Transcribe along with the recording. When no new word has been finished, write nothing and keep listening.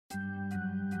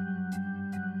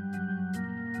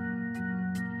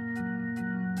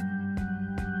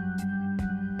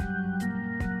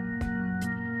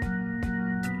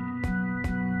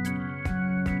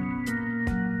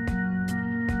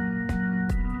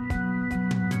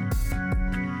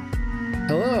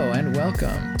Hello and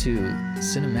welcome to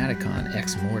Cinematicon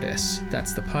Ex Mortis.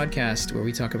 That's the podcast where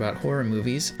we talk about horror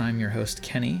movies. I'm your host,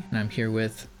 Kenny, and I'm here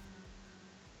with...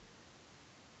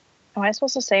 Am I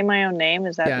supposed to say my own name?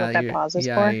 Is that what that pause is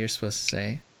for? Yeah, you're supposed to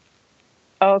say.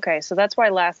 Oh, okay. So that's why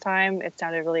last time it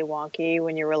sounded really wonky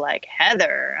when you were like,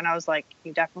 Heather. And I was like,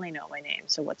 you definitely know my name.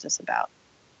 So what's this about?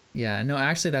 Yeah, no,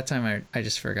 actually that time I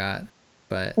just forgot.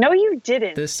 But no, you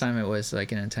didn't. This time it was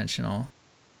like an intentional,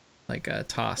 like a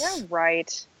toss. Yeah,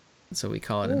 right. So we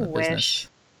call it in the business.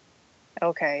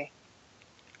 Okay.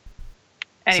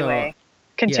 Anyway,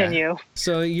 continue. Yeah.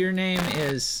 So your name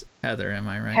is Heather, am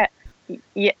I right?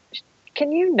 Yeah.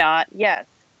 Can you not? Yes.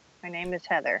 My name is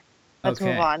Heather. Let's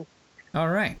move on. All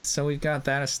right. So we've got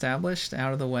that established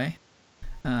out of the way.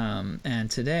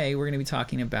 And today we're going to be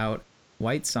talking about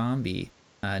White Zombie.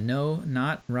 No,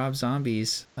 not Rob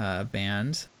Zombie's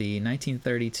band, the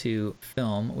 1932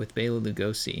 film with Bela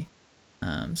Lugosi.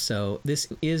 So this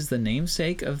is the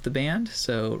namesake of the band.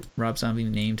 So Rob Zombie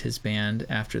named his band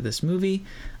after this movie,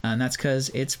 and that's because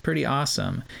it's pretty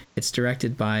awesome. It's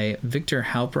directed by Victor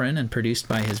Halperin and produced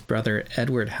by his brother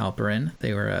Edward Halperin.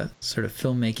 They were a sort of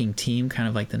filmmaking team, kind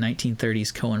of like the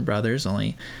 1930s Coen brothers,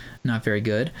 only not very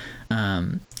good.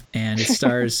 And it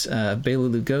stars Bela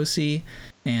Lugosi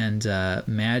and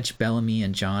Madge Bellamy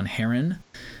and John Herron.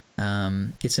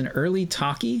 It's an early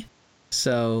talkie.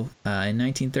 So in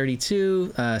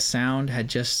 1932, sound had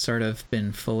just sort of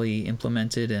been fully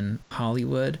implemented in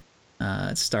Hollywood,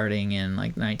 starting in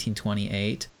like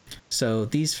 1928. So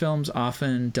these films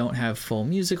often don't have full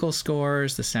musical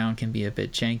scores. The sound can be a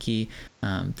bit janky.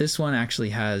 This one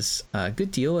actually has a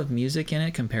good deal of music in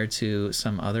it compared to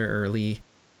some other early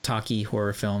talkie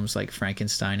horror films like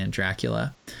Frankenstein and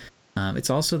Dracula. It's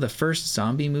also the first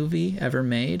zombie movie ever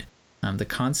made. The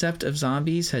concept of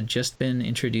zombies had just been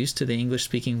introduced to the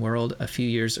English-speaking world a few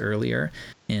years earlier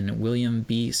in William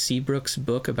B. Seabrook's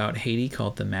book about Haiti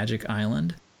called The Magic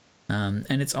Island. And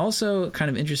it's also kind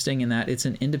of interesting in that it's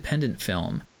an independent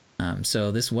film.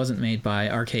 So this wasn't made by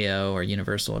RKO or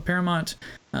Universal or Paramount,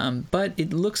 but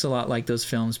it looks a lot like those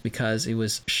films because it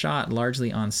was shot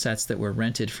largely on sets that were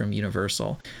rented from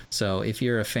Universal. So if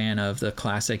you're a fan of the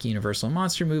classic Universal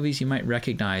monster movies, you might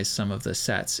recognize some of the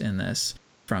sets in this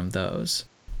from those.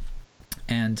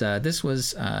 And this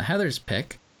was Heather's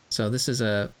pick. So this is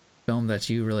a film that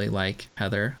you really like,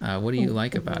 Heather. What do you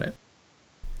like about it?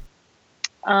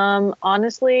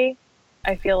 Honestly,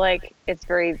 I feel like it's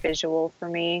very visual for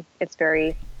me. It's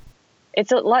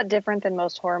a lot different than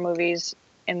most horror movies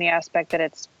in the aspect that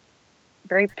it's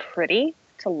very pretty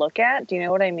to look at. Do you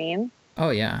know what I mean? Oh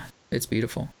yeah, it's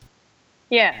beautiful.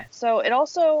 Yeah. So it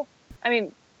also, I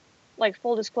mean, like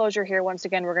full disclosure here, once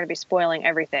again, we're going to be spoiling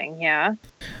everything. Yeah.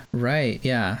 Right.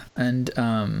 Yeah. And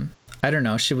I don't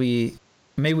know.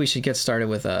 Maybe we should get started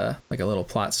with a little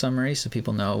plot summary so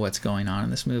people know what's going on in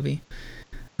this movie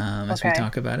as we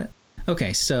talk about it.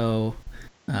 Okay. So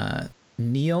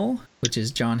Neil, which is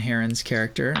John Herron's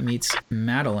character, meets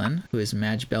Madeline, who is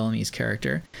Madge Bellamy's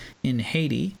character, in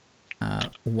Haiti.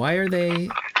 Why are they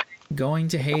going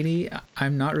to Haiti?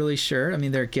 I'm not really sure. I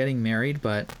mean, they're getting married,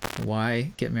 but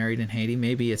why get married in Haiti?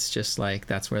 Maybe it's just like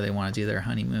that's where they want to do their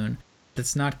honeymoon.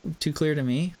 That's not too clear to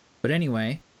me. But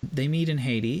anyway, they meet in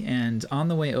Haiti, and on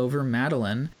the way over,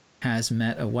 Madeline has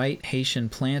met a white Haitian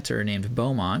planter named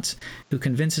Beaumont, who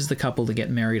convinces the couple to get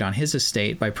married on his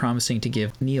estate by promising to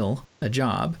give Neil a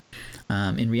job.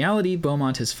 In reality,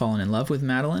 Beaumont has fallen in love with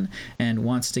Madeline and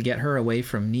wants to get her away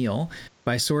from Neil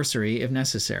by sorcery if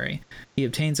necessary. He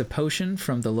obtains a potion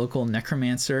from the local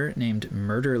necromancer named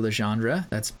Murder Legendre,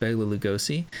 that's Bela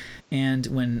Lugosi, and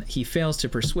when he fails to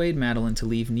persuade Madeline to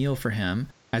leave Neil for him,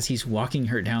 as he's walking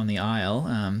her down the aisle,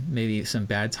 maybe some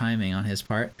bad timing on his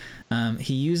part,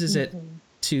 he uses it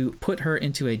to put her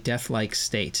into a death-like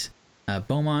state.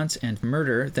 Beaumont and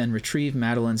Murder then retrieve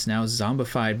Madeline's now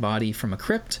zombified body from a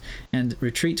crypt and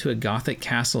retreat to a Gothic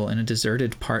castle in a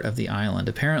deserted part of the island.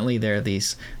 Apparently there are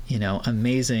these,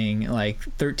 amazing,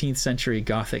 13th century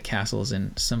Gothic castles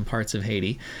in some parts of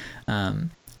Haiti.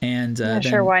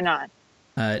 Sure, why not?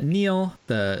 Neil,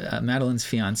 Madeline's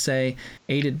fiancé,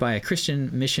 aided by a Christian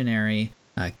missionary,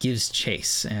 gives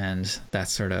chase, and that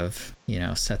sort of,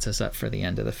 sets us up for the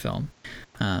end of the film.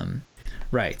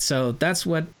 Right, so that's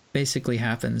what basically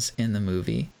happens in the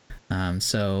movie. Where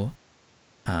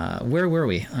were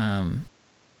we?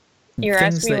 You're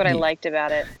asking me what I liked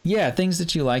about it. Yeah, things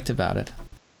that you liked about it.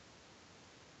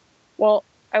 Well,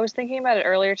 I was thinking about it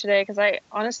earlier today because I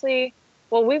honestly,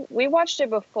 we watched it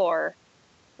before,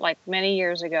 like many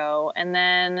years ago, and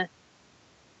then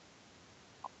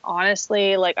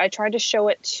honestly, like I tried to show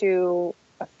it to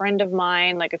a friend of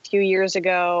mine like a few years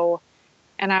ago,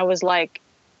 And I was like,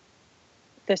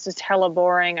 this is hella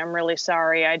boring. I'm really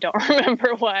sorry. I don't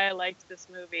remember why I liked this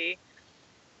movie.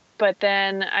 But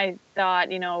then I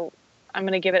thought, I'm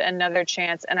going to give it another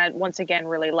chance. And I, once again,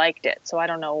 really liked it. So I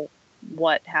don't know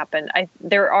what happened.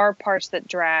 There are parts that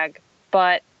drag,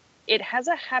 but it has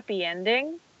a happy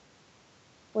ending,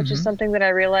 which is something that I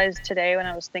realized today when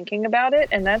I was thinking about it.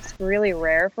 And that's really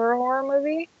rare for a horror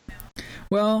movie.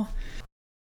 Well,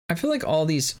 I feel like all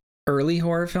these early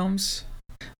horror films,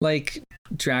 like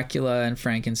Dracula and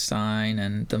Frankenstein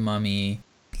and The Mummy,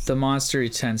 the monster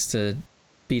tends to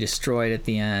be destroyed at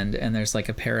the end, and there's like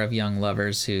a pair of young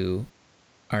lovers who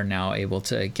are now able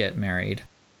to get married.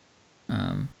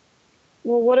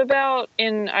 Well, what about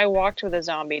in I Walked with a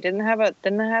Zombie? Didn't it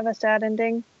have a sad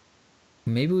ending?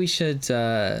 Maybe we should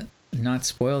not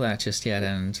spoil that just yet,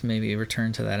 and maybe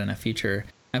return to that in a future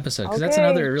episode, because that's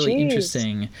another really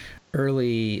interesting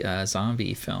early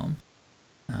zombie film.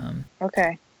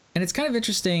 Okay. And it's kind of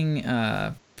interesting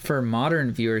for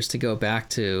modern viewers to go back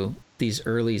to these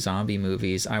early zombie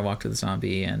movies, I Walked with a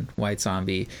Zombie and White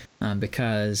Zombie,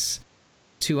 because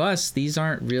to us, these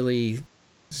aren't really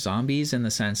zombies in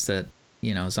the sense that,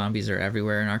 zombies are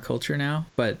everywhere in our culture now,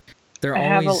 but they're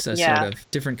always a sort of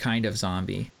different kind of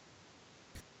zombie.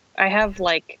 I have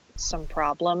like some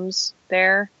problems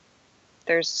there.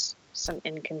 There's some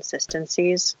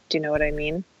inconsistencies. Do you know what I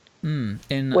mean?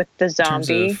 With the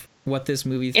zombie. Terms of what this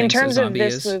movie thinks a zombie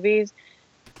is? In terms of this movie,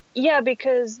 yeah,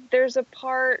 because there's a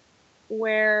part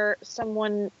where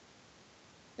someone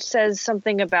says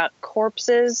something about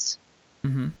corpses.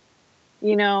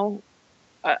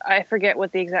 I forget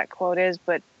what the exact quote is,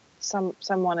 but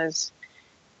someone is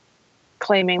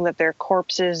claiming that their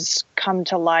corpses come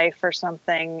to life or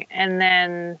something, and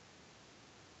then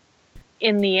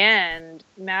in the end,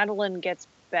 Madeline gets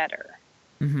better.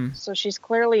 So she's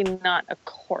clearly not a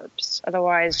corpse.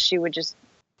 Otherwise, she would just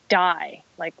die,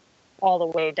 like all the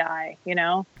way die.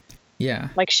 Yeah.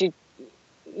 Like she,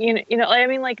 I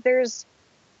mean, like there's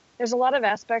a lot of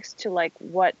aspects to like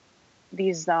what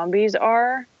these zombies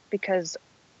are, because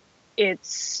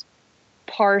it's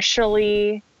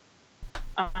partially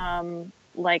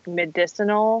like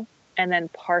medicinal, and then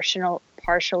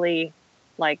partially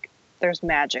like there's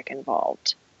magic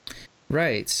involved.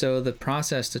 Right. So the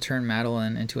process to turn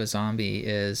Madeline into a zombie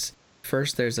is,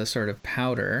 first there's a sort of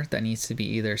powder that needs to be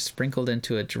either sprinkled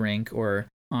into a drink or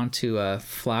onto a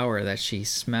flower that she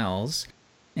smells.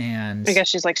 And I guess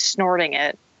she's like snorting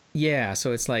it. Yeah,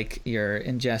 so it's like you're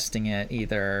ingesting it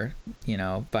either,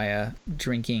 by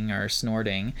drinking or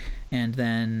snorting. And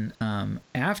then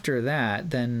after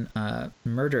that, then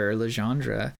Murder,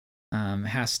 Legendre,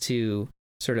 has to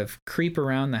sort of creep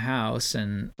around the house,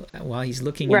 and while he's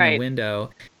looking in the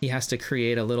window, he has to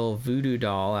create a little voodoo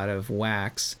doll out of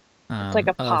wax it's like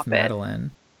a of Madeline,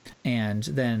 and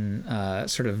then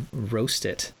sort of roast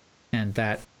it, and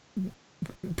that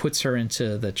puts her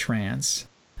into the trance.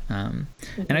 And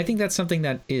I think that's something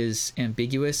that is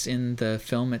ambiguous in the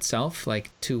film itself, like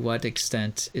to what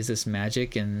extent is this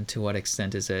magic and to what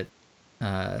extent is it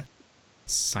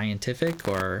scientific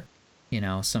or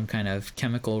some kind of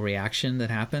chemical reaction that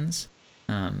happens.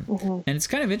 And it's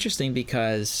kind of interesting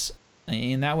because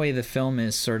in that way the film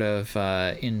is sort of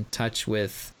in touch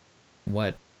with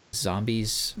what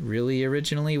zombies really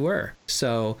originally were.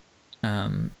 So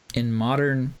in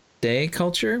modern day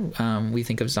culture, we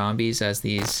think of zombies as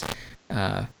these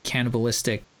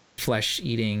cannibalistic,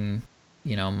 flesh-eating,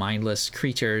 mindless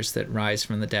creatures that rise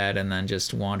from the dead and then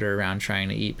just wander around trying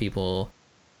to eat people,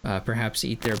 perhaps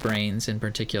eat their brains in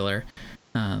particular.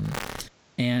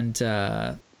 And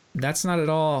that's not at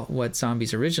all what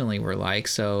zombies originally were like.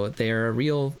 So they're a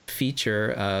real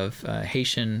feature of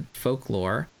Haitian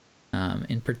folklore,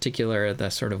 in particular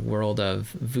the sort of world of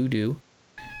voodoo.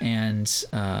 And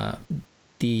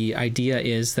the idea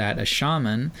is that a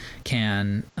shaman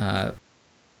can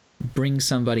bring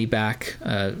somebody back,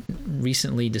 a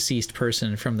recently deceased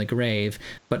person, from the grave,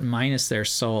 but minus their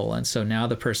soul. And so now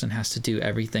the person has to do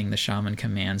everything the shaman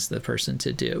commands the person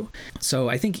to do. So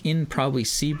I think in probably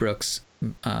Seabrook's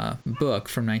book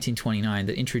from 1929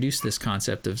 that introduced this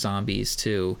concept of zombies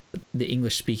to the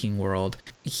English-speaking world,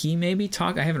 he maybe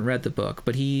I haven't read the book,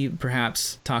 but he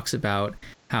perhaps talks about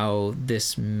how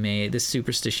this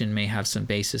superstition may have some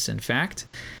basis in fact.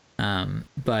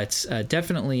 But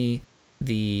definitely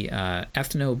the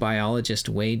ethnobiologist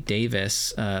Wade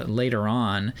Davis later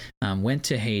on went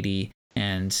to Haiti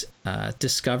and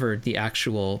discovered the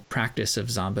actual practice of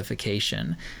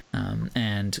zombification.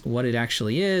 And what it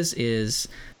actually is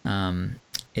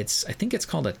I think it's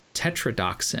called a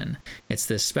tetrodotoxin. It's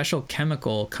this special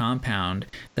chemical compound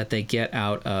that they get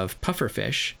out of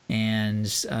pufferfish, and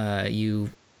you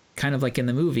kind of like in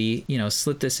the movie,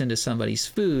 slip this into somebody's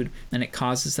food, and it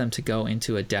causes them to go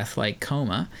into a death-like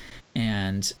coma.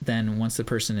 And then once the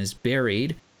person is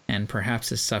buried and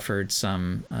perhaps has suffered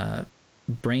some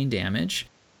brain damage,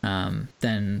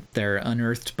 then they're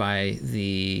unearthed by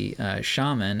the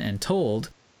shaman and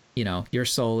told, your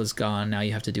soul is gone. Now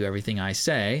you have to do everything I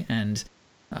say. And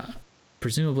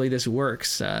presumably this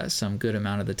works some good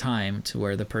amount of the time, to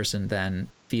where the person then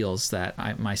feels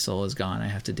that my soul is gone. I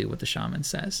have to do what the shaman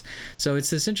says. So it's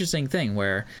this interesting thing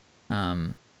where,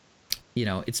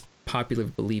 it's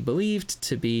popularly believed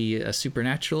to be a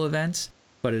supernatural event,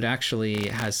 but it actually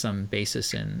has some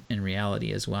basis in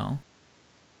reality as well.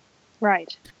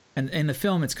 Right. And in the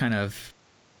film,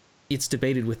 it's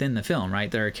debated within the film, right?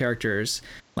 There are characters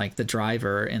like the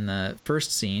driver in the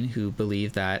first scene who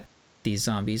believe that these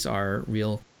zombies are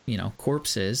real,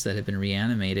 corpses that have been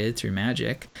reanimated through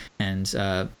magic. And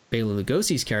Bela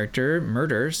Lugosi's character,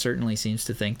 Murder, certainly seems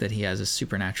to think that he has a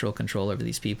supernatural control over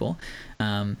these people.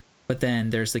 But then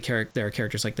there are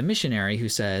characters like the missionary who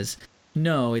says,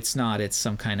 no, it's not. It's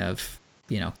some kind of,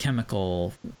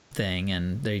 chemical thing,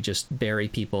 and they just bury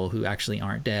people who actually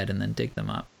aren't dead and then dig them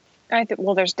up.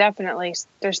 Well, there's definitely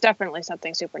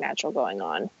something supernatural going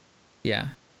on. Yeah.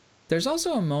 There's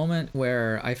also a moment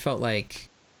where I felt like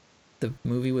the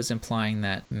movie was implying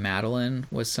that Madeline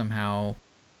was somehow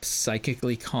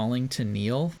psychically calling to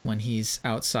Neil when he's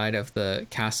outside of the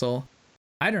castle.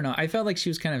 I don't know. I felt like she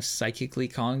was kind of psychically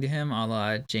calling to him, a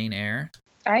la Jane Eyre.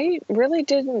 I really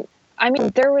didn't. I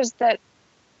mean, there was that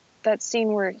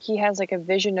scene where he has like a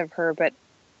vision of her, but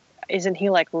isn't he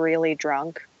like really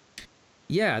drunk?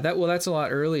 Yeah, that's a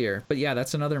lot earlier. But yeah,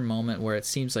 that's another moment where it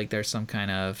seems like there's some kind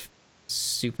of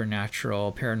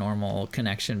supernatural, paranormal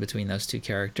connection between those two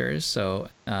characters. So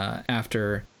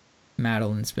after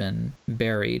Madeline's been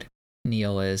buried,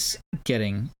 Neil is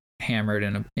getting hammered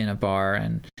in a bar,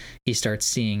 and he starts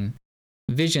seeing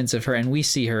visions of her, and we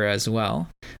see her as well.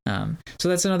 So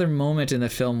that's another moment in the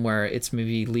film where it's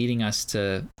maybe leading us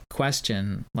to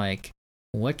question, like,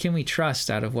 what can we trust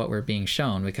out of what we're being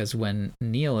shown? Because when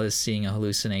Neil is seeing a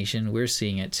hallucination, we're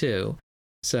seeing it too.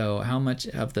 So how much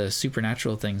of the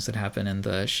supernatural things that happen in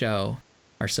the show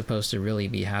are supposed to really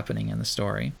be happening in the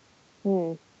story?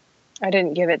 I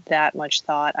didn't give it that much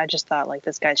thought. I just thought, like,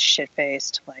 this guy's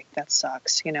shit-faced. Like, that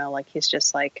sucks. Like, he's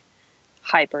just, like,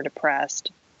 hyper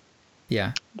depressed.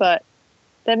 Yeah. But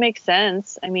that makes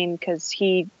sense. I mean, because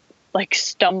he, like,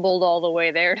 stumbled all the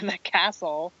way there to the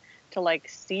castle to, like,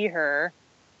 see her.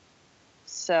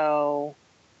 So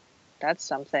that's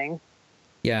something.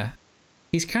 Yeah.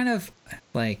 He's kind of,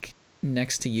 like,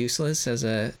 next to useless as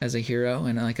a hero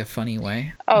in, like, a funny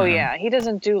way. Oh, yeah. He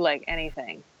doesn't do, like,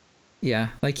 anything. Yeah.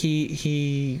 Like,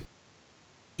 he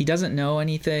doesn't know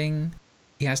anything.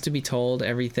 He has to be told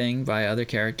everything by other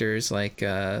characters, like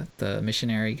the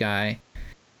missionary guy.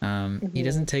 He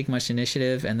doesn't take much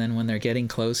initiative, and then when they're getting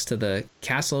close to the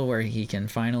castle where he can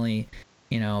finally,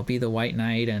 be the white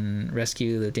knight and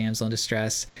rescue the damsel in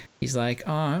distress, he's like,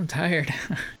 "Oh, I'm tired.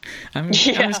 I'm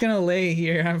just gonna lay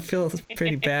here. I feel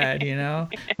pretty bad,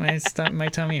 my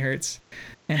tummy hurts."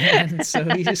 And so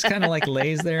he just kind of like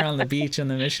lays there on the beach, and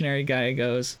the missionary guy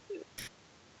goes,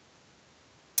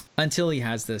 until he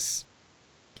has this,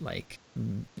 like,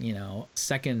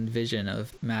 second vision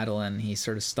of Madeline. He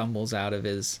sort of stumbles out of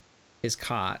his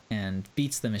cot and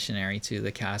beats the missionary to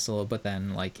the castle, but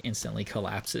then, like, instantly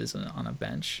collapses on a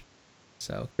bench.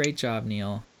 So great job,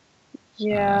 Neil.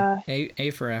 Yeah.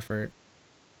 A for effort.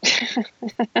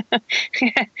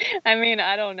 I mean,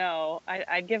 I don't know.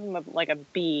 I'd give him a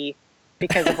B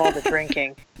because of all the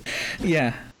drinking.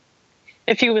 Yeah.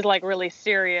 If he was, like, really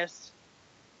serious,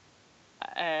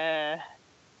 then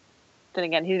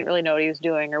again, he didn't really know what he was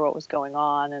doing or what was going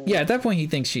on. And yeah, at that point, he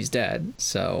thinks she's dead.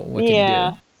 So what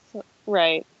can he do?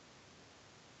 Right.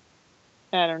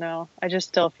 I don't know. I just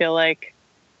still feel like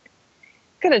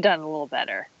could have done a little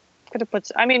better. Could have put.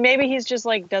 I mean, maybe he's just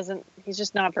like he's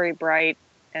just not very bright,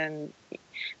 and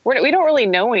we don't really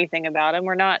know anything about him.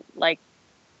 We're not like.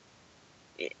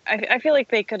 I feel like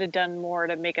they could have done more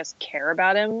to make us care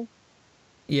about him.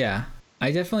 Yeah,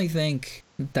 I definitely think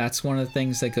that's one of the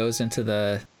things that goes into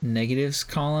the negatives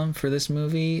column for this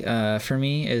movie. For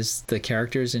me, is the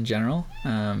characters in general.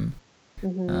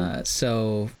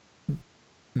 So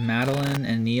Madeline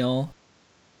and Neil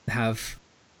have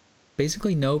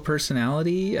basically no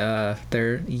personality.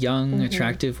 They're young,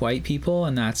 attractive white people,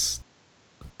 and that's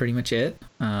pretty much it.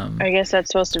 I guess that's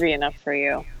supposed to be enough for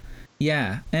you.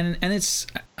 Yeah, and it's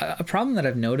a problem that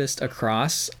I've noticed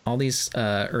across all these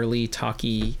early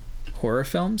talkie horror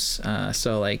films.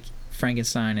 So like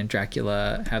Frankenstein and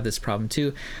Dracula have this problem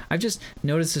too. I've just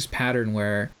noticed this pattern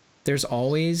where there's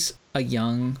always a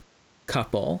young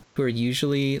couple who are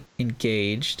usually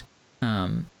engaged,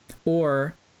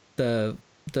 or the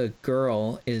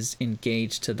girl is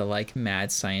engaged to the like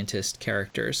mad scientist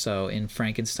character. So in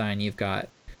Frankenstein, you've got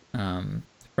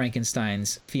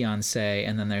Frankenstein's fiance,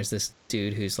 and then there's this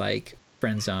dude who's like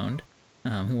friend zoned,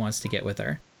 who wants to get with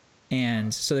her.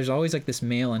 And so there's always like this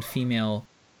male and female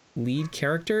lead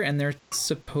character, and they're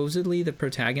supposedly the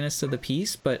protagonists of the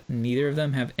piece, but neither of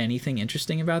them have anything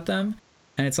interesting about them.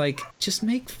 And it's like, just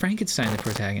make Frankenstein the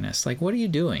protagonist. Like, what are you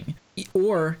doing?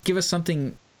 Or give us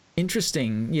something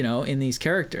interesting, you know, in these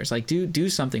characters. Like, do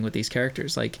something with these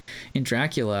characters. Like in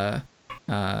Dracula,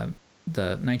 the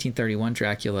 1931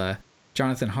 Dracula,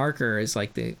 Jonathan Harker is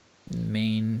like the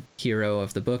main hero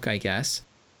of the book, I guess.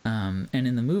 And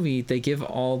in the movie, they give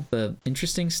all the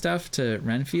interesting stuff to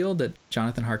Renfield that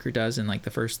Jonathan Harker does in like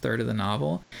the first third of the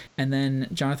novel. And then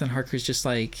Jonathan Harker's just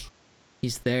like,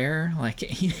 he's there. Like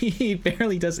he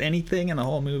barely does anything in the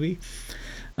whole movie.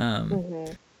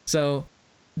 So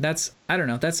that's, I don't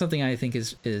know. That's something I think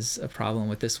is a problem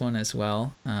with this one as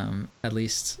well. At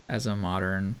least as a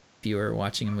modern viewer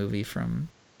watching a movie from,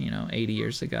 80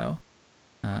 years ago.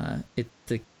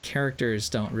 The characters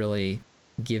don't really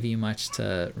give you much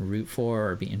to root for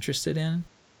or be interested in.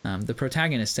 The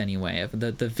protagonist anyway.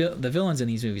 The villains in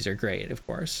these movies are great, of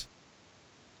course.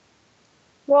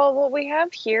 Well, what we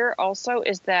have here also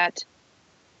is that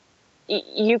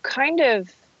you kind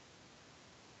of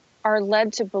are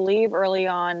led to believe early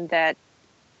on that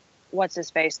what's his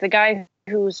face, the guy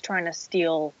who's trying to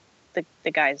steal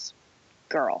the guy's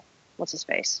girl, what's his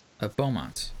face?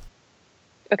 Beaumont.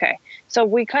 Okay, so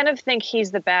we kind of think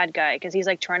he's the bad guy because he's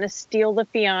like trying to steal the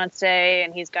fiance,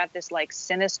 and he's got this like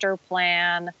sinister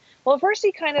plan. Well, at first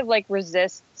he kind of like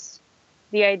resists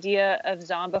the idea of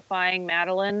zombifying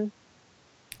Madeline.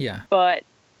 Yeah. But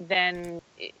then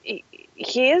he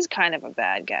is kind of a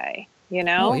bad guy, you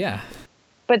know? Oh, yeah.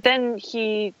 But then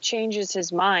he changes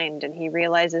his mind and he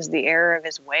realizes the error of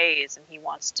his ways and he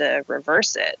wants to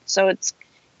reverse it. So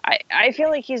I feel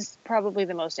like he's probably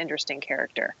the most interesting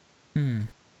character.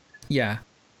 Yeah.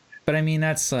 But I mean,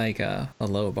 that's like a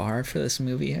low bar for this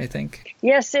movie, I think.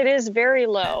 Yes, it is very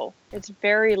low. It's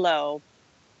very low.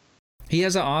 He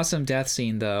has an awesome death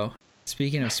scene, though.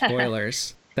 Speaking of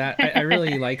spoilers, that I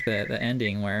really like the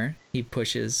ending where he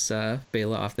pushes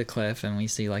Bela off the cliff and we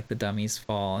see like the dummies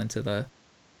fall into the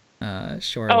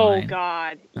shoreline. Oh,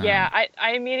 God. Yeah,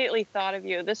 I immediately thought of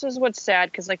you. This is what's sad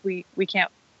because like we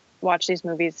can't watch these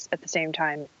movies at the same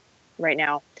time right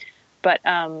now. But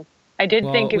I did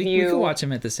think of you. We could watch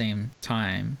them at the same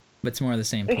time, but it's more the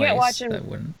same place. We can't watch them. That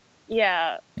wouldn't.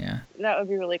 Yeah. Yeah. That would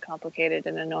be really complicated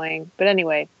and annoying. But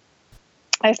anyway,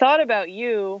 I thought about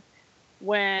you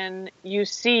when you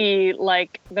see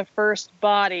like the first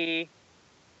body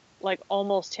like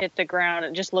almost hit the ground.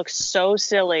 It just looks so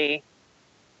silly.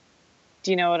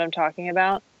 Do you know what I'm talking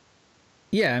about?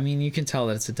 Yeah, I mean, you can tell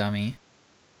that it's a dummy.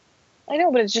 I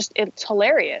know, but it's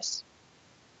hilarious.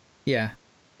 Yeah.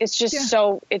 It's just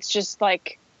it's just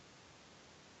like,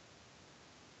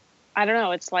 I don't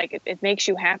know. It's like, it makes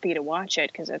you happy to watch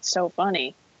it because it's so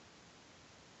funny.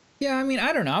 Yeah, I mean,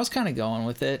 I don't know. I was kind of going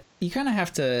with it. You kind of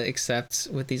have to accept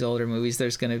with these older movies,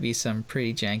 there's going to be some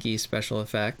pretty janky special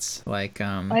effects. Like,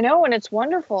 I know, and it's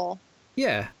wonderful.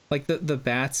 Yeah, like the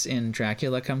bats in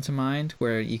Dracula come to mind,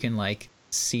 where you can like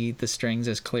see the strings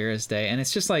as clear as day, and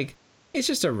it's just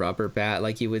a rubber bat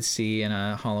like you would see in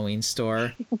a Halloween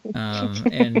store,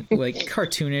 and like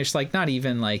cartoonish, like not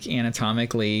even like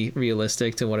anatomically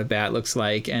realistic to what a bat looks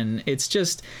like, and it's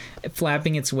just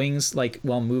flapping its wings like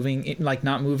while moving, like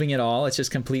not moving at all. It's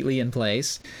just completely in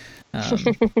place.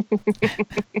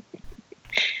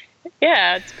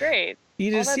 Yeah, it's great. You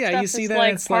just you see that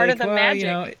like it's part like, of the well,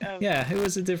 magic. Yeah, it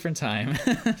was a different time.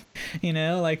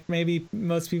 Like maybe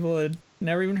most people had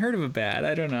never even heard of a bat.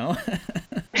 I don't know.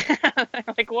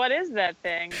 Like, what is that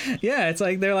thing? Yeah, it's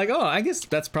like they're like, oh, I guess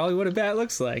that's probably what a bat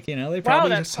looks like. They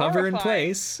probably just hover in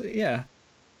place. Yeah.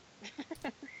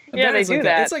 Yeah, they do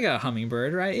that. It's like a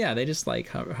hummingbird, right? Yeah, they just like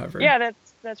hover. Yeah,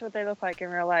 that's what they look like in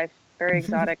real life. Very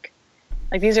exotic.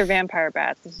 Like these are vampire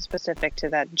bats. This is specific to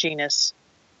that genus.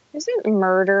 Isn't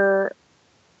murder?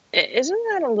 Isn't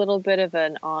that a little bit of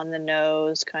an on the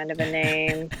nose kind of a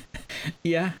name?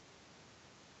 Yeah.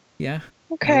 Yeah.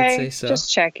 Okay. I would say so.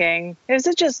 Just checking. Is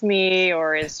it just me,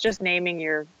 or is just naming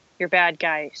your bad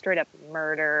guy straight up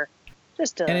murder?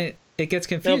 And it gets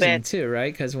confusing too,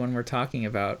 right? Because when we're talking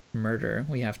about murder,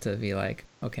 we have to be like,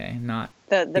 okay, not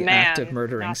the man, act of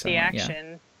murdering not someone. the action.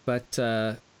 Yeah.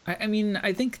 But I mean,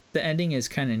 I think the ending is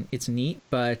it's neat,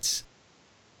 but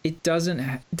it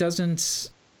doesn't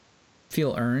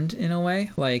feel earned in a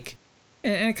way. Like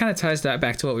And it kind of ties that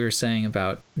back to what we were saying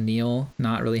about Neil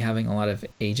not really having a lot of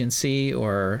agency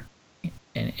or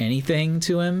anything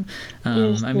to him.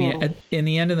 I mean, in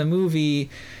the end of the movie,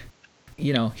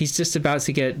 you know, he's just about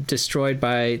to get destroyed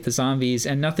by the zombies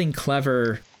and nothing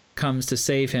clever comes to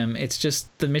save him. It's just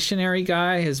the missionary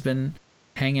guy has been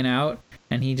hanging out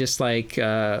and he just like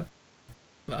hits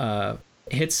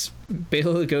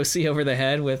Bela Lugosi over the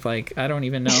head with like, I don't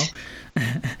even know.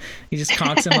 He just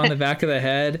conks him on the back of the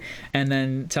head and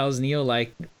then tells Neil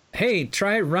like, hey,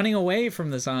 try running away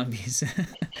from the zombies.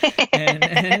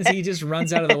 and he just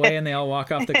runs out of the way and they all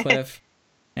walk off the cliff.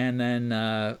 And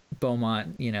then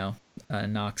Beaumont, you know,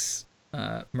 knocks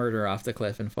Murder off the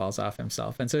cliff and falls off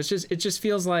himself. And so it just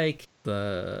feels like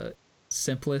the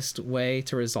simplest way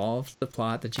to resolve the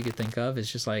plot that you could think of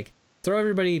is just like throw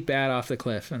everybody bad off the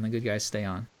cliff and the good guys stay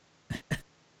on.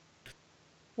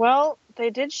 Well, they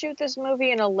did shoot this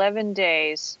movie in 11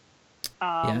 days.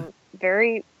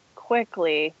 Very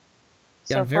quickly.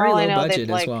 Yeah, so very low budget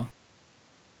like, as well.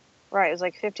 Right, it was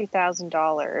like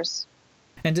 $50,000.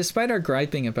 And despite our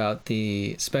griping about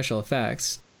the special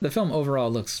effects, the film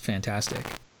overall looks fantastic.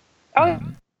 Oh, yeah,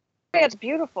 it's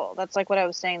beautiful. That's like what I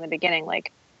was saying in the beginning.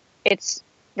 Like, it's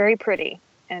very pretty.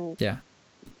 And, yeah,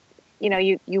 you know,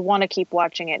 you want to keep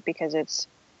watching it because it's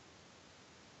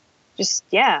just,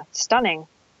 yeah, stunning.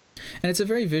 And it's a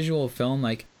very visual film.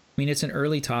 Like, I mean, it's an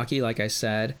early talkie, like I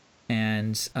said.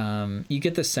 And you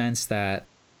get the sense that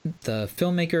the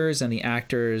filmmakers and the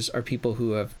actors are people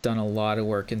who have done a lot of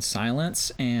work in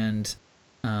silence, and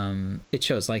it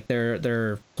shows. Like there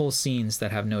are whole scenes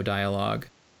that have no dialogue,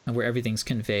 and where everything's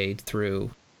conveyed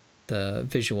through the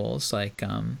visuals. Like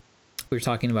we were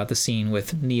talking about the scene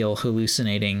with Neil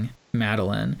hallucinating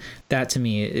Madeline. That to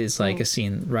me is like a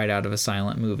scene right out of a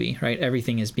silent movie, right?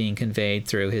 Everything is being conveyed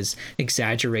through his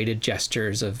exaggerated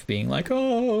gestures of being like,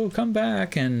 oh, come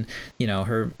back, and you know,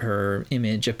 her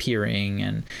image appearing,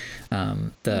 and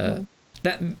the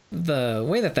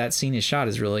way that scene is shot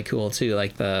is really cool too.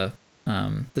 Like the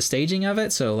staging of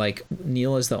it. So like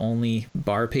Neil is the only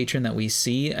bar patron that we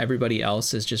see. Everybody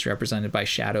else is just represented by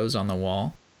shadows on the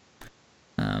wall.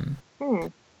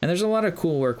 And there's a lot of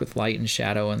cool work with light and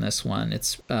shadow in this one.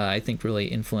 It's, I think, really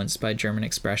influenced by German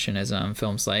Expressionism,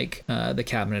 films like The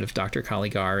Cabinet of Dr.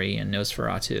 Caligari and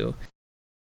Nosferatu.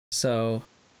 So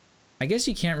I guess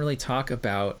you can't really talk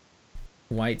about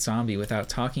White Zombie without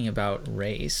talking about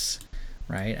race,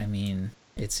 right? I mean,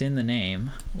 it's in the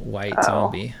name, White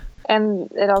Zombie.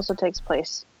 And it also takes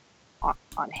place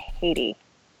on Haiti.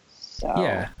 So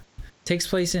yeah, takes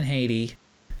place in Haiti.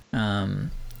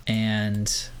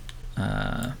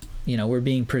 You know, we're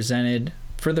being presented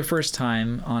for the first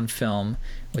time on film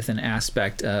with an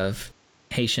aspect of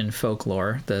Haitian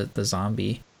folklore, the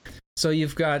zombie. So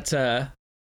you've got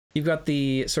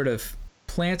the sort of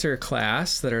planter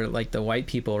class that are like the white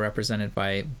people represented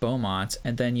by Beaumont,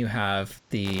 and then you have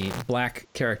the black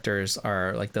characters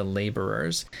are like the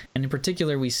laborers. And in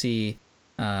particular, we see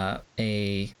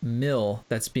a mill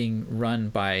that's being run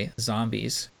by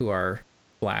zombies who are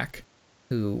black,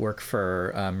 who work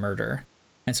for Murder.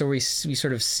 And so we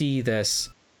sort of see this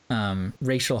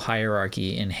racial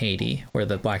hierarchy in Haiti, where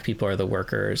the black people are the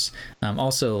workers.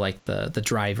 Also, like the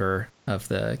driver of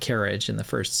the carriage in the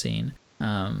first scene.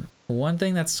 One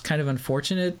thing that's kind of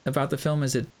unfortunate about the film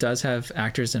is it does have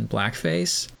actors in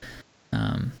blackface.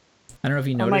 I don't know if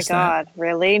you noticed that. Oh my God,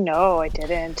 really? No, I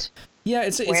didn't. Yeah,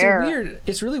 it's weird.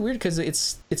 It's really weird because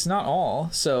it's not all.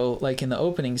 So like in the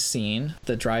opening scene,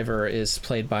 the driver is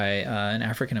played by an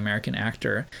African American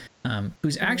actor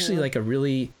who's actually like a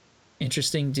really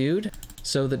interesting dude.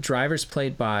 So the driver's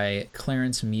played by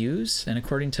Clarence Muse, and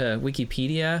according to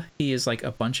Wikipedia, he is like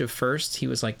a bunch of firsts. He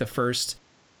was like the first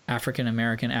African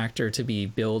American actor to be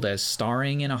billed as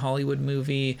starring in a Hollywood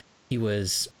movie. He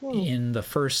was in the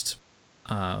first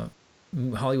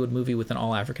Hollywood movie with an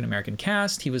all African American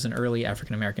cast. He was an early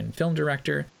African American film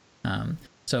director.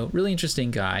 So really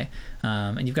interesting guy.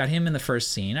 And you've got him in the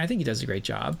first scene. I think he does a great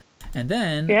job. And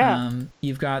then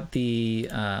you've got the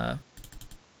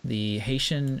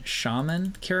Haitian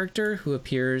shaman character who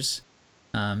appears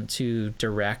to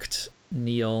direct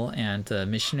Neil and the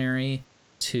missionary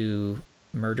to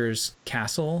Murder's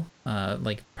castle,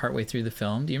 like partway through the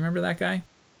film. Do you remember that guy?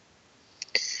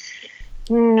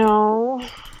 No.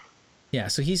 Yeah,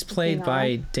 so he's played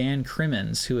by Dan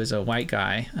Crimmins, who is a white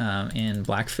guy in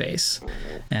blackface.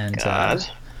 And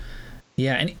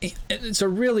yeah, and it's a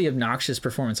really obnoxious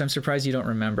performance. I'm surprised you don't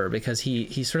remember, because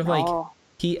he sort of like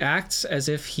he acts as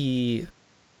if he,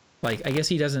 like, I guess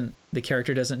the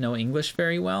character doesn't know English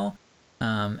very well.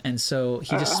 And so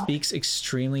he just speaks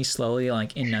extremely slowly,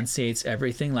 like enunciates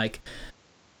everything like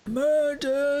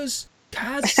murders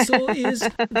castle is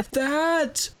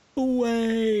that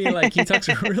way. Like he talks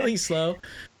really slow.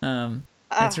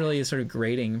 It's really a sort of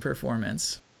grating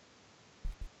performance.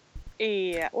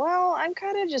 Yeah, well, I'm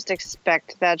kind of just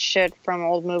expect that shit from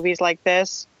old movies like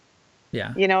this.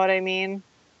 Yeah. You know what I mean?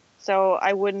 So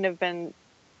I wouldn't have been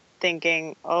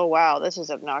thinking, oh, wow, this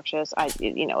is obnoxious.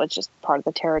 It's just part of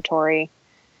the territory.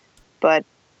 But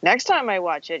next time I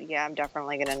watch it, yeah, I'm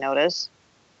definitely going to notice.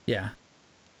 Yeah.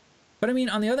 But I mean,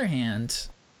 on the other hand,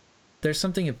 there's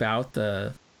something about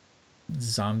the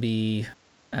zombie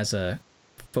as a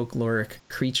folkloric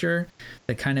creature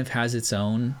that kind of has its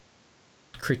own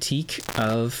critique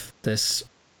of this,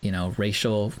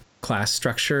 racial class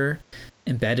structure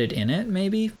embedded in it,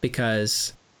 maybe,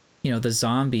 because, the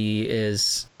zombie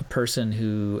is a person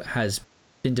who has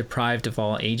been deprived of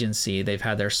all agency. They've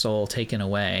had their soul taken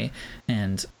away,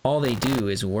 and all they do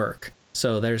is work.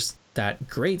 So there's that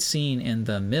great scene in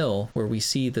the mill where we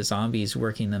see the zombies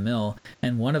working the mill,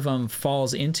 and one of them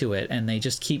falls into it and they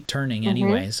just keep turning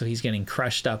anyway. So he's getting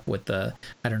crushed up with the,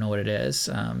 I don't know what it is,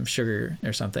 sugar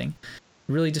or something.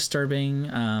 Really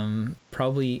disturbing,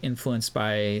 probably influenced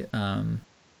by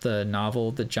the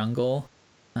novel The Jungle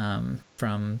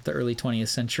from the early 20th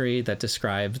century that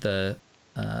described the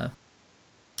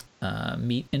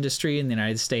meat industry in the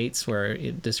United States, where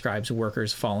it describes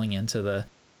workers falling into the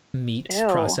meat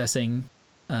processing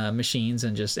machines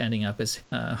and just ending up as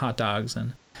hot dogs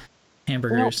and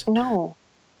hamburgers. No.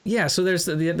 Yeah, so there's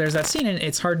that scene, and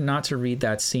it's hard not to read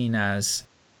that scene as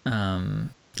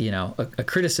a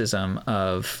criticism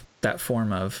of that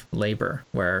form of labor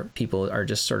where people are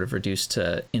just sort of reduced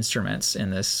to instruments in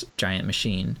this giant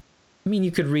machine. I mean, you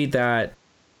could read that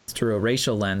through a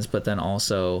racial lens, but then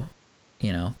also,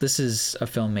 this is a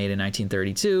film made in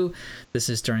 1932. This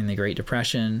is during the Great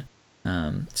Depression.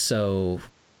 So,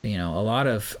 a lot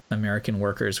of American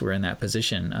workers were in that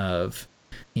position of,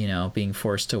 being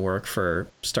forced to work for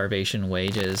starvation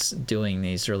wages, doing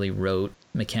these really rote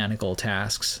mechanical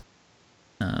tasks.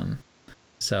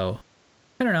 So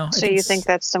I don't know. So you think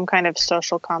that's some kind of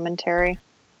social commentary?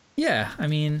 Yeah. I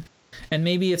mean, and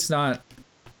maybe it's not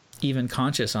even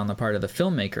conscious on the part of the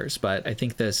filmmakers, but I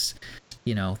think this,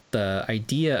 the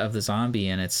idea of the zombie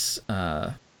and its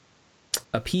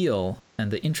appeal and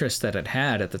the interest that it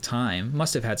had at the time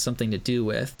must have had something to do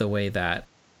with the way that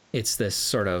it's this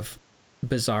sort of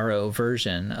bizarro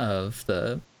version of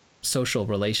the social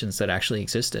relations that actually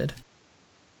existed.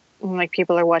 Like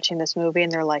people are watching this movie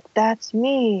and they're like, that's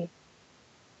me.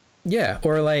 Yeah.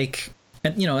 Or like,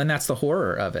 and that's the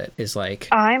horror of it, is like,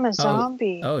 I'm a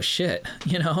zombie. Oh shit.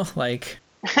 Like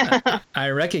I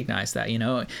recognize that,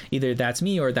 either that's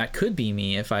me or that could be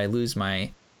me if I lose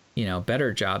my,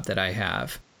 better job that I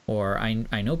have. Or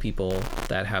I know people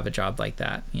that have a job like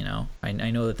that. I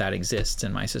know that exists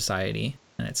in my society,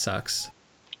 and it sucks.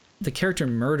 The character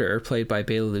Murder, played by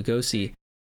Bela Lugosi,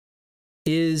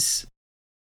 he's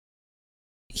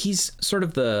sort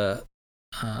of the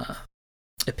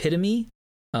epitome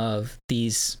of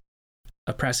these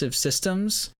oppressive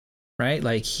systems, right?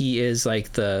 Like he is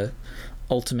like the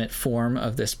ultimate form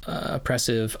of this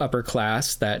oppressive upper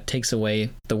class that takes away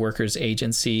the workers'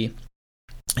 agency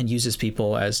and uses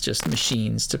people as just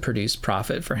machines to produce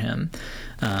profit for him.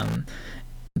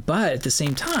 But at the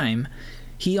same time,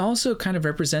 he also kind of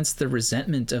represents the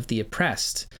resentment of the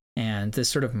oppressed and this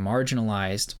sort of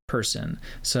marginalized person.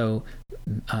 So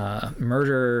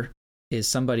Murder is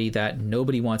somebody that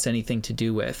nobody wants anything to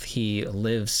do with. He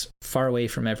lives far away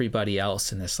from everybody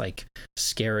else in this like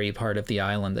scary part of the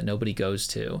island that nobody goes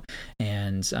to.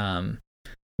 And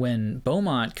when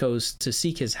Beaumont goes to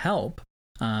seek his help,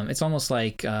 it's almost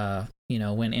like,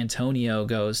 when Antonio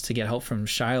goes to get help from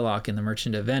Shylock in The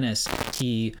Merchant of Venice,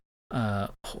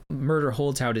 Murder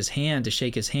holds out his hand to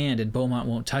shake his hand and Beaumont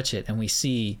won't touch it. And we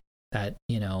see that,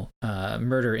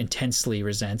 Murder intensely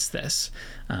resents this.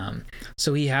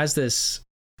 So he has this,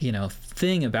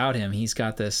 thing about him. He's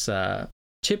got this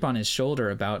chip on his shoulder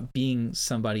about being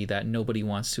somebody that nobody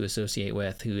wants to associate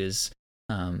with, who is,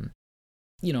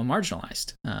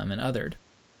 marginalized and othered.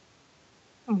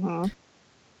 Mm-hmm.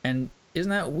 And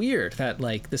isn't that weird that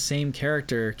like the same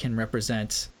character can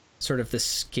represent sort of the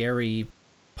scary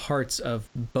parts of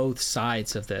both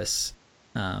sides of this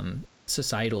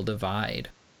societal divide?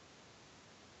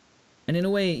 And in a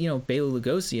way, Bela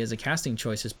Lugosi as a casting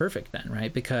choice is perfect then,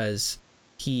 right? Because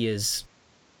he is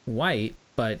white,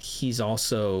 but he's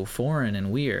also foreign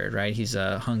and weird, right? He's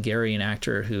a Hungarian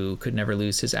actor who could never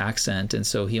lose his accent, and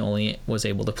so he only was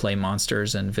able to play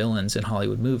monsters and villains in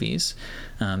Hollywood movies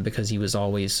because he was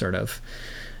always sort of,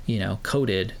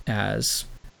 coded as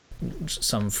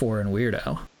some foreign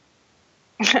weirdo.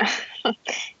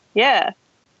 Yeah,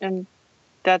 and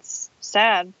that's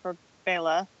sad for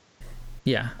Bela.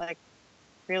 Yeah. Like,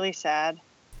 really sad.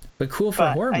 But cool for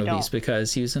But horror I movies don't.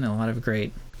 because he was in a lot of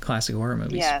great classic horror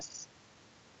movies. Yes.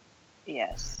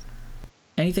 Yes.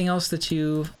 Anything else that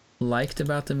you liked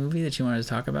about the movie that you wanted to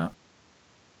talk about?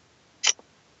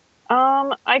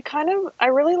 I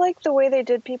really like the way they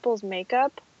did people's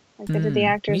makeup. Like they did the Me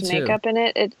actors' too. makeup in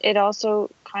it. It also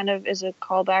kind of is a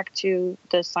callback to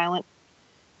the silent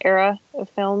era of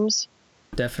films.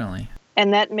 Definitely.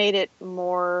 And that made it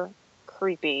more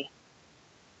creepy.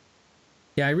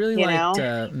 Yeah, I really You liked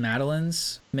know?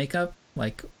 Madeline's makeup,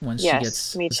 like when she Yes,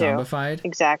 gets me too. zombified.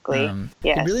 Exactly. It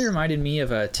Yes. really reminded me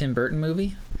of a Tim Burton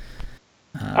movie.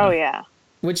 Oh yeah.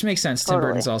 Which makes sense. Tim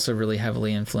Totally. Burton's also really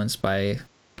heavily influenced by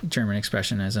German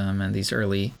Expressionism and these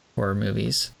early horror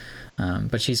movies.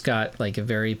 But she's got like a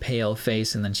very pale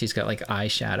face and then she's got like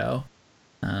eyeshadow.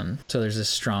 So there's a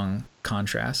strong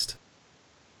contrast.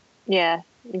 Yeah.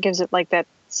 It gives it like that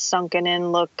sunken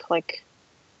in look, like,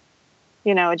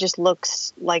 you know, it just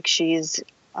looks like she's,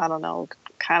 I don't know,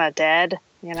 kind of dead,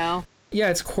 you know? Yeah,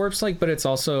 it's corpse-like, but it's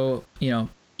also,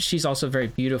 she's also very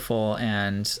beautiful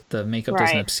and the makeup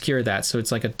doesn't Right. obscure that. So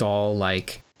it's like a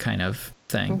doll-like kind of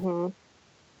thing.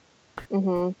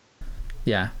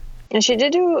 Yeah. And she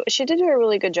did do a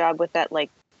really good job with that like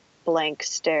blank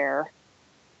stare.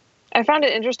 I found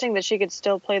it interesting that she could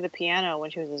still play the piano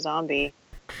when she was a zombie.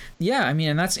 Yeah, I mean,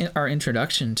 and that's our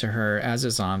introduction to her as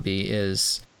a zombie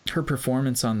is her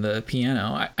performance on the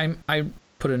piano. I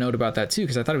put a note about that too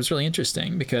because I thought it was really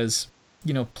interesting because,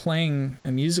 playing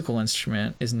a musical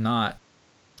instrument is not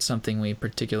something we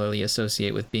particularly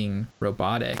associate with being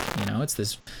robotic. It's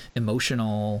this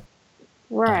emotional,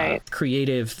 Right.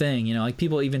 creative thing. Like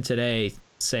people even today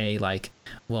say like,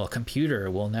 well, a computer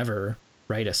will never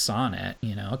write a sonnet.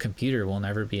 A computer will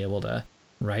never be able to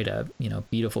write a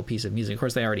beautiful piece of music. Of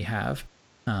course, they already have.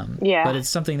 Yeah. But it's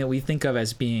something that we think of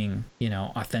as being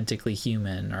authentically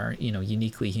human or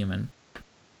uniquely human.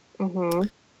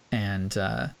 And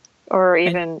or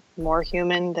even more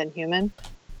human than human.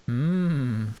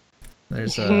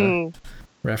 There's a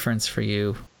reference for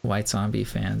you White Zombie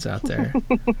fans out there.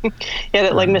 Yeah,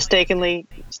 that like mistakenly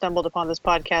stumbled upon this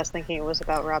podcast thinking it was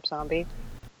about Rob Zombie.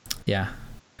 Yeah.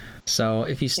 So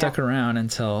if you stuck around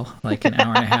until like an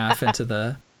hour and a half into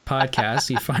the podcast,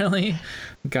 you finally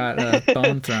got a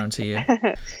bone thrown to you.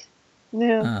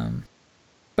 Yeah.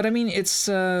 But I mean, it's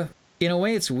in a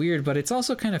way it's weird, but it's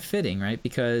also kind of fitting, right?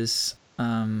 Because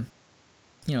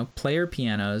player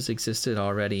pianos existed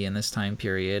already in this time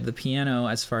period. The piano,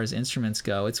 as far as instruments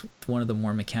go, it's one of the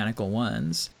more mechanical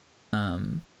ones.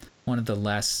 One of the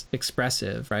less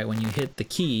expressive, right? When you hit the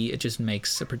key, it just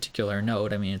makes a particular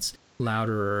note. I mean, it's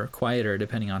louder or quieter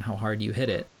depending on how hard you hit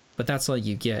it, but that's all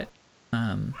you get.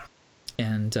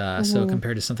 So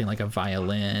compared to something like a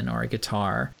violin or a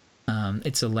guitar,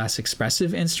 it's a less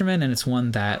expressive instrument, and it's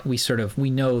one that we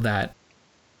know that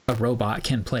a robot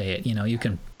can play it. You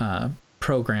can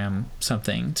program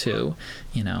something to,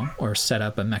 or set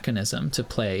up a mechanism to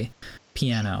play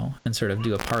piano and sort of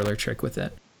do a parlor trick with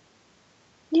it.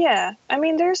 Yeah, I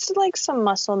mean, there's like some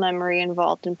muscle memory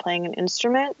involved in playing an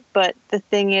instrument, but the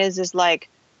thing is like,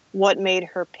 what made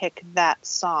her pick that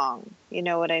song? You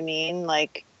know what I mean?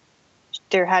 Like,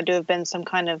 there had to have been some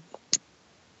kind of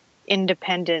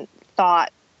independent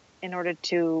thought in order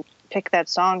to pick that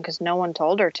song because no one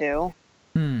told her to.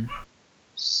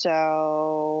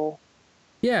 So.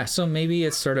 Yeah, so maybe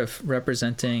it's sort of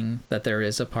representing that there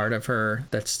is a part of her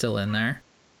that's still in there,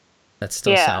 that's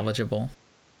still salvageable.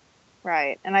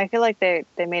 Right, and I feel like they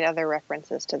made other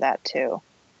references to that too.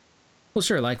 Well,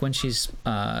 sure, like when she's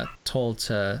told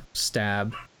to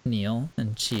stab Neil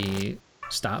and she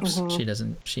stops.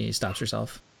 She stops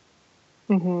herself.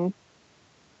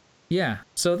 Yeah,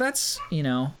 so that's,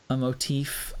 a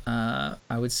motif, I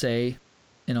would say,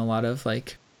 in a lot of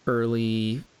like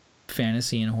early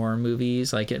fantasy and horror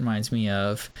movies. Like it reminds me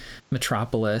of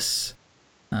Metropolis.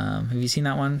 Have you seen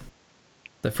that one?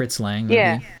 The Fritz Lang movie?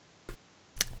 Yeah.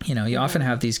 You often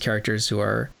have these characters who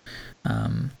are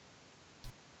kind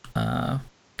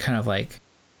of like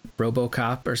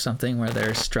RoboCop or something, where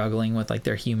they're struggling with like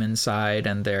their human side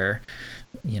and their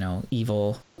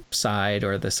evil side,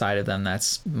 or the side of them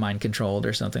that's mind controlled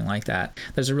or something like that.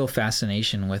 There's a real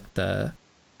fascination with the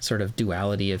sort of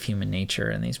duality of human nature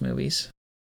in these movies.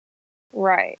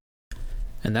 Right.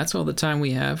 And that's all the time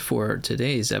we have for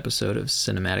today's episode of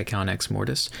Cinematicon Ex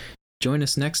Mortis. Join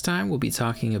us next time. We'll be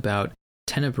talking about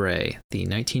Tenebrae, the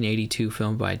 1982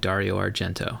 film by Dario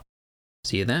Argento.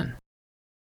 See you then.